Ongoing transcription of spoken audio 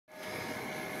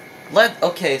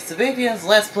Okay, Sabathians,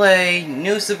 let's play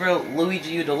New Super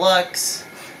Luigi U Deluxe.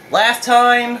 Last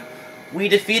time, we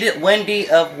defeated Wendy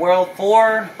of World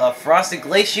 4 of Frosted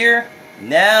Glacier.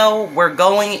 Now, we're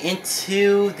going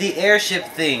into the airship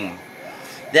thing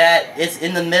that is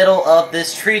in the middle of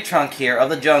this tree trunk here of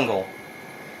the jungle.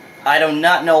 I do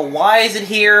not know why is it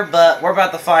here, but we're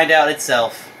about to find out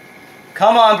itself.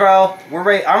 Come on, bro. We're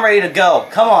ready. I'm ready to go.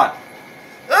 Come on.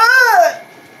 Ah!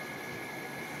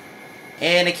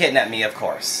 And it kidnapped me, of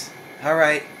course.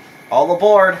 Alright. All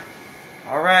aboard.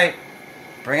 Alright.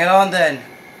 Bring it on then.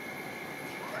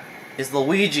 It's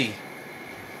Luigi.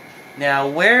 Now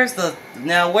where's the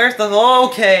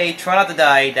okay, try not to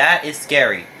die. That is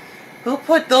scary. Who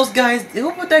put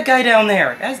that guy down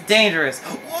there? That's dangerous.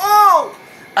 Whoa!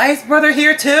 Ice Brother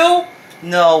here too?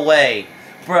 No way.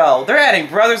 Bro, they're adding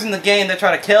brothers in the game they're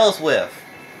trying to kill us with.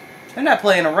 They're not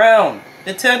playing around.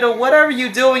 Nintendo, whatever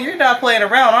you're doing, you're not playing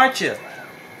around, aren't you?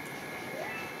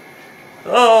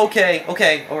 Oh, okay,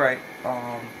 alright.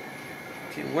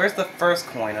 Okay, where's the first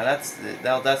coin? Now that's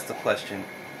the question.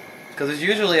 Because there's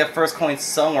usually a first coin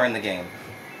somewhere in the game.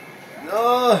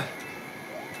 No!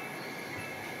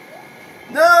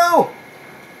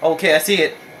 Okay, I see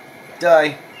it.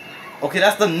 Die. Okay,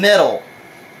 that's the middle.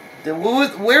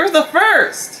 Where's the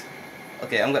first?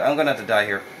 Okay, I'm gonna have to die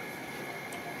here.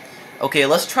 Okay,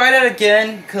 let's try that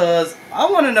again, because I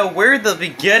want to know where the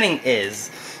beginning is.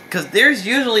 Because there's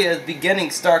usually a beginning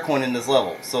start coin in this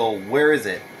level. So, where is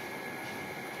it?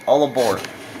 All aboard.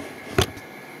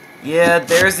 Yeah,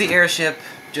 there's the airship.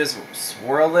 Just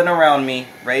swirling around me.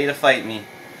 Ready to fight me.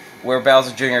 Where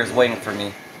Bowser Jr. is waiting for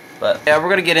me. But, yeah, we're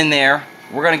going to get in there.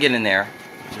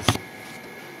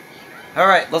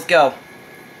 Alright, let's go.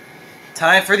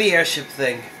 Time for the airship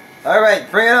thing. Alright,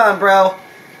 bring it on, bro.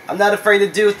 I'm not afraid to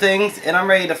do things, and I'm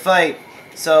ready to fight.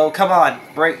 So, come on.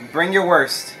 Bring your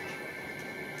worst.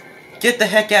 Get the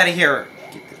heck out of here.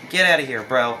 Get out of here,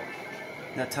 bro.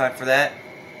 No time for that.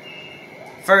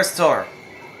 First tour.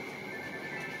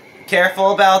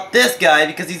 Careful about this guy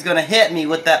because he's going to hit me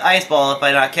with that ice ball if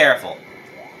I'm not careful.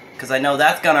 Because I know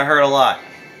that's going to hurt a lot.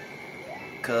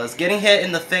 Because getting hit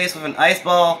in the face with an ice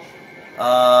ball,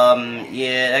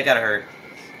 yeah, that gotta hurt.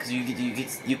 Because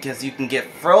you can get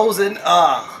frozen.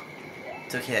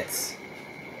 Took hits.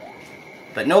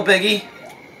 But no biggie.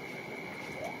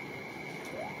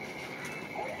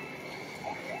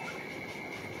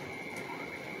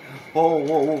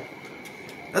 Whoa.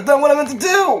 That's not what I meant to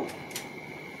do!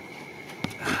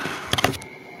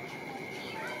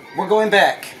 We're going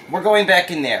back. We're going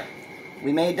back in there.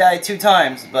 We may die 2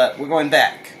 times, but we're going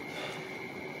back.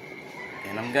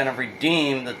 And I'm gonna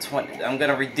redeem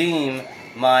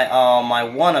my my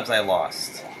 1-ups I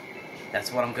lost.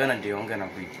 That's what I'm gonna do. I'm gonna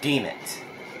redeem it.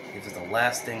 This is the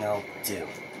last thing I'll do.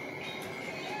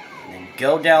 And then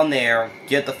go down there,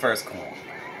 get the first coin.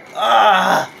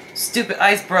 Stupid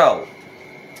ice bro.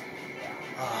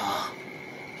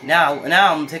 Now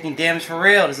I'm taking damage for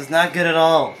real. This is not good at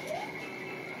all.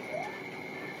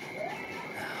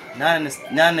 Not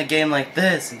in a game like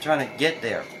this. I'm trying to get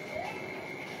there.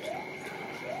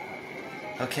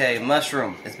 Okay,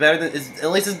 mushroom. It's better than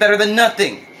at least it's better than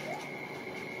nothing.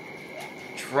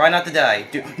 Try not to die.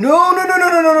 No,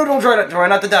 don't try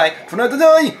not to die. Try not to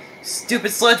die.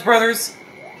 Stupid Sledge Brothers.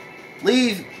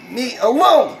 Leave me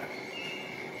alone.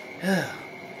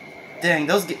 Dang,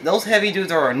 those heavy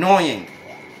dudes are annoying.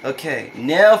 Okay,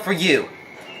 now for you.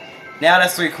 Now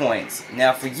that's 3 coins.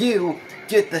 Now for you,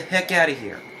 get the heck out of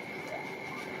here.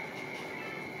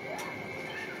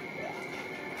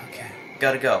 Okay,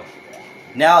 gotta go.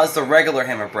 Now it's the regular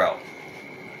hammer, bro.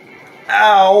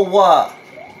 Ow!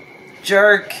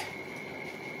 Jerk.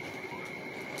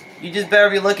 You just better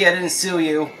be looking at it and sue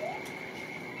you.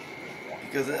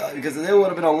 Because there would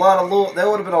have been a lot of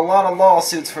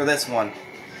lawsuits for this one.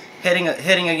 Hitting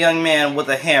a young man with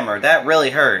a hammer, that really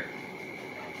hurt.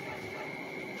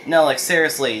 No, like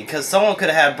seriously, because someone could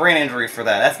have had brain injury for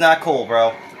that. That's not cool,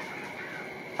 bro.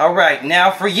 Alright, now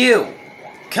for you.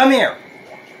 Come here.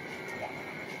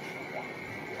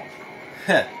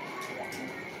 Huh.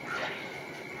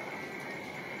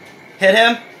 Hit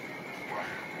him.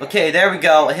 Okay, there we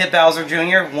go. I hit Bowser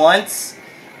Jr. once.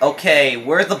 Okay,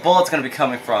 where's the bullets going to be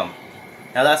coming from?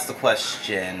 Now that's the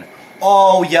question.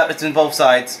 Oh, yep, it's in both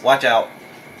sides. Watch out.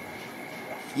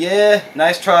 Yeah,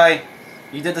 nice try.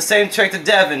 You did the same trick to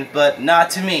Devin, but not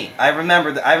to me. I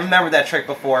remember that trick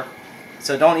before.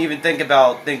 So don't even think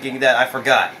about thinking that I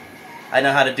forgot. I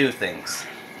know how to do things.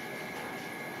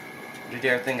 You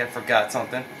dare think I forgot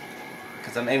something?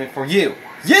 Because I'm aiming for you.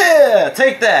 Yeah!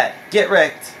 Take that! Get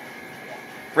wrecked.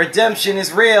 Redemption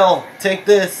is real. Take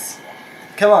this.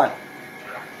 Come on.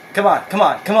 Come on, come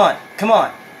on, come on, come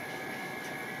on.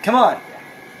 Come on.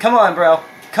 Come on, bro.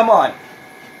 Come on.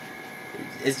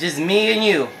 It's just me and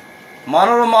you.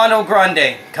 Mano a mano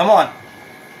grande. Come on.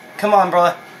 Come on,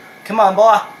 bro. Come on,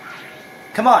 boy.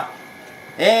 Come on.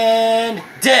 And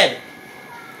dead.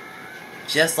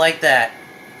 Just like that.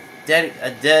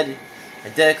 A dead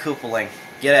Koopaling.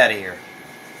 Get out of here.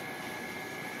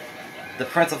 The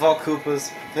Prince of all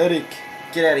Koopas. Pathetic.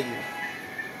 Get out of here.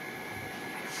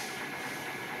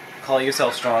 Call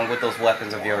yourself strong with those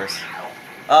weapons of yours.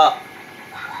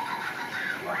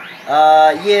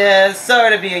 Yeah,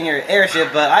 sorry to be in your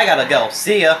airship, but I gotta go.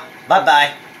 See ya.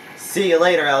 Bye-bye. See you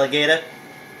later, alligator.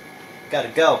 Gotta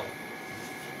go.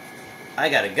 I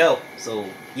gotta go. So,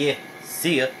 yeah,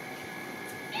 see ya.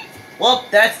 Well,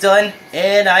 that's done,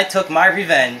 and I took my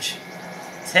revenge.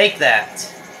 Take that.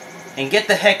 And get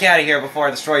the heck out of here before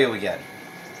I destroy you again.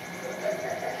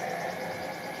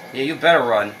 Yeah, you better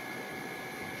run.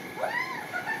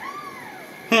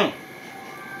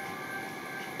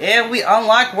 And we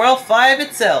unlock World 5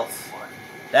 itself.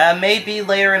 That may be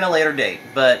later in a later date,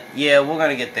 but yeah, we're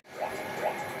gonna get there.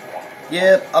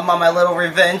 Yep, I'm on my little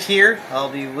revenge here. I'll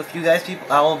be with you guys people.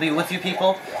 I will be with you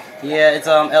people. Yeah, it's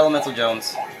Elemental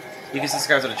Jones. You can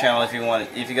subscribe to the channel if you want,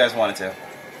 if you guys wanted to.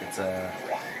 It's yeah,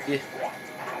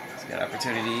 it's a good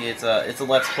opportunity. It's a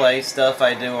let's play stuff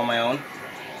I do on my own.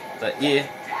 But yeah,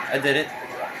 I did it.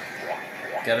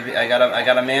 I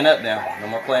gotta man up now. No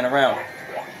more playing around.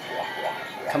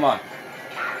 Come on.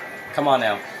 Come on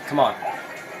now. Come on.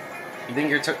 You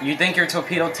think your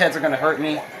torpedo teds are gonna hurt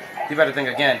me? You better think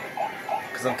again.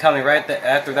 Because I'm coming right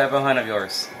after that behind of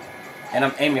yours. And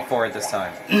I'm aiming for it this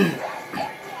time.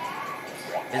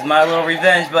 It's my little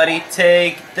revenge, buddy.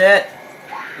 Take that.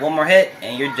 One more hit,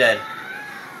 and you're dead.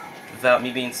 Without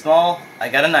me being small, I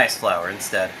got a nice flower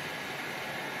instead.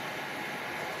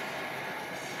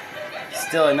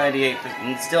 Still at 98.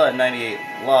 Still at 98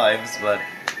 lives, but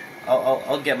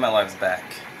I'll get my lives back.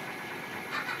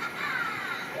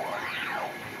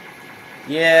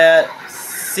 Yeah.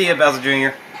 See ya, Bowser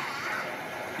Jr.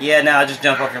 Yeah, now just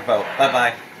jump off your boat. Bye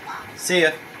bye. See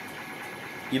ya.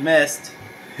 You missed.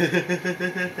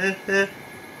 It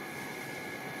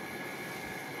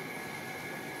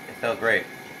felt great.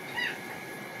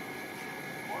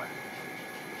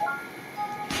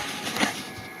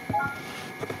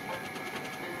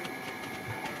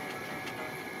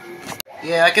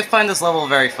 Yeah, I could find this level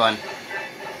very fun.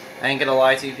 I ain't gonna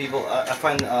lie to you people. I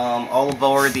find all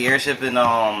aboard the airship in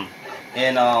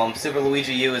Super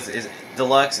Luigi U is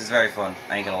Deluxe is very fun.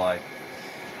 I ain't gonna lie.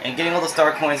 And getting all the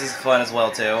star coins is fun as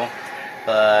well too.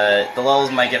 But the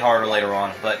levels might get harder later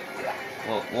on. But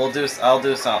I'll do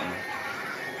something.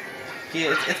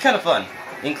 Yeah, it's kind of fun,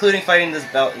 including fighting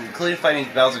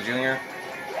Bowser Jr.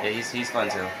 Yeah, he's fun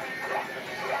too.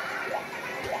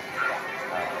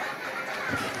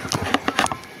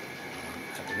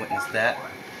 Have to witness that.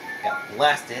 Got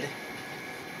blasted.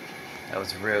 That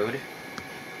was rude.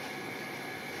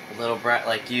 A little brat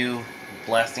like you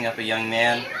blasting up a young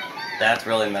man. That's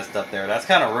really messed up there. That's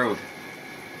kind of rude.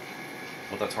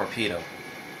 With a torpedo.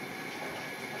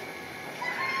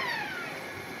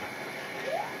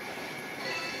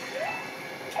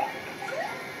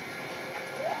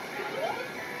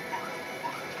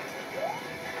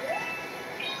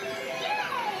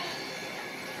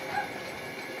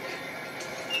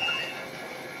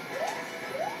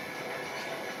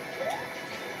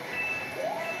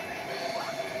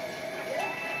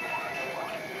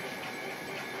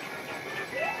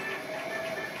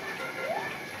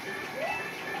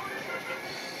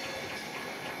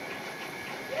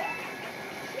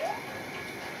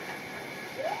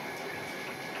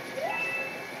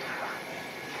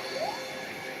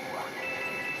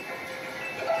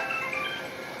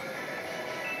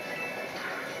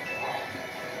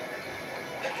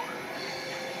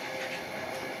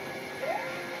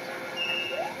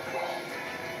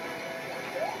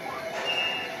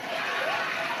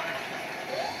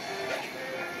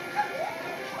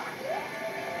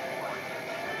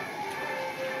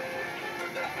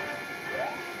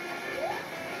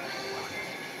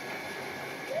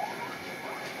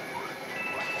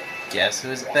 Guess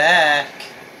who's back?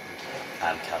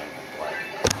 I'm counting the blood.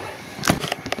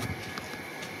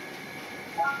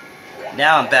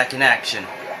 Now I'm back in action.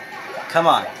 Come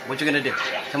on, what you gonna do?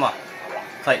 Come on,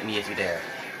 fight me if you dare.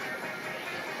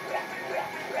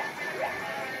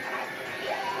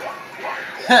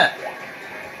 Huh!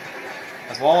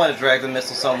 That's why I want to drag the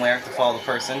missile somewhere to follow the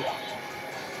person.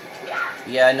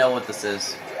 Yeah, I know what this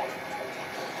is.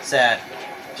 Sad.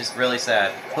 Just really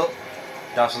sad. Oh.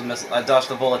 Dodged the missile. I dodged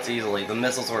the bullets easily. The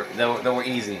missiles were they were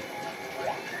easy.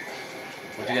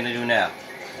 What you gonna do now?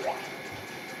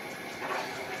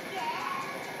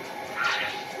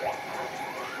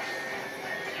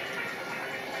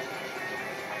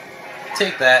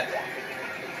 take that.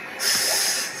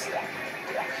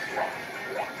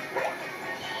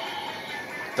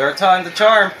 Third time's the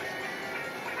charm.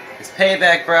 It's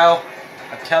payback, bro.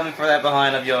 I'm coming for that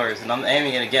behind of yours, and I'm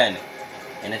aiming it again.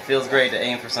 And it feels great to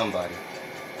aim for somebody.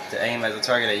 To aim as a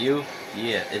target at you,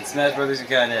 yeah. In Smash Brothers, you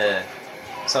kinda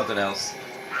something else.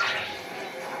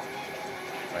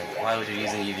 Like, why would you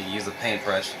even use a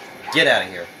paintbrush? Get out of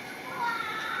here.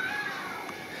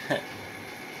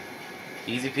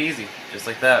 Easy peasy, just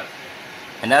like that.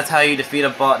 And that's how you defeat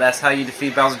a bot. That's how you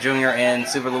defeat Bowser Jr. and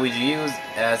Super Luigi U's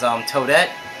as Toadette.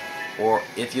 Or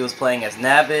if you was playing as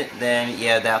Nabbit, then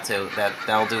yeah,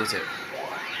 that'll do too.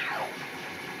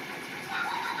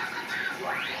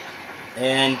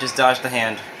 And just dodge the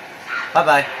hand. Bye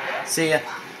bye. See ya.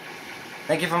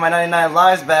 Thank you for my 99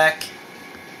 lives back.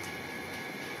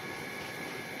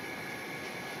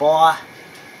 Boy.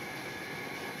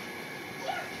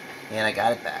 And I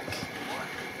got it back.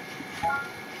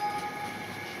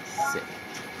 Sick.